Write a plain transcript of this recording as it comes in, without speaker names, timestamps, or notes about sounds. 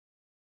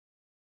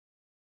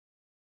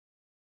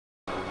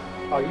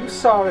Are you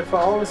sorry for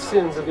all the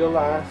sins of your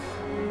life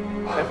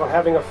and for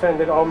having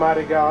offended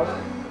Almighty God?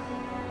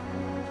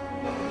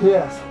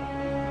 Yes.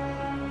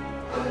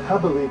 I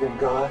believe in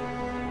God,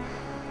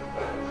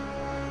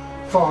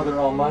 Father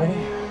Almighty,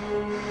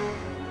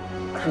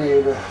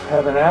 Creator of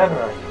heaven and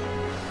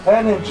earth,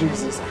 and in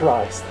Jesus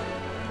Christ,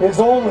 His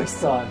only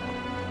Son,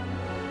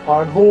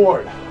 our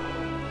Lord,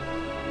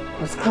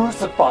 was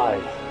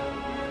crucified,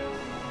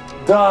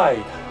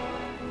 died,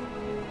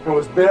 and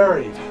was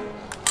buried.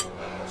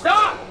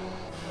 Stop!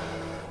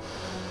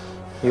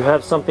 You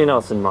have something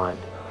else in mind?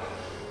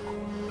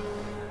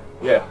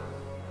 Yeah.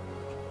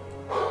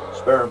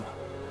 Spare him.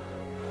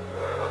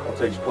 I'll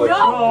take his place.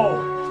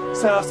 No!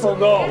 Sassel,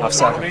 no! I've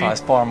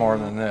sacrificed far more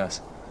than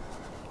this.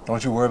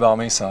 Don't you worry about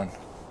me, son.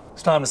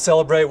 It's time to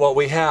celebrate what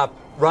we have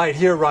right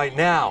here, right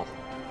now.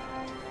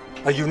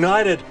 A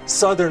united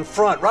Southern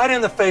front, right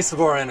in the face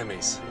of our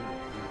enemies.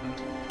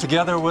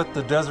 Together with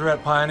the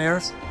Deseret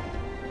Pioneers,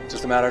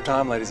 just a matter of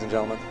time, ladies and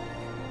gentlemen.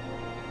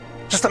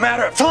 Just a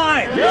matter of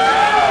time!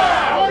 Yeah!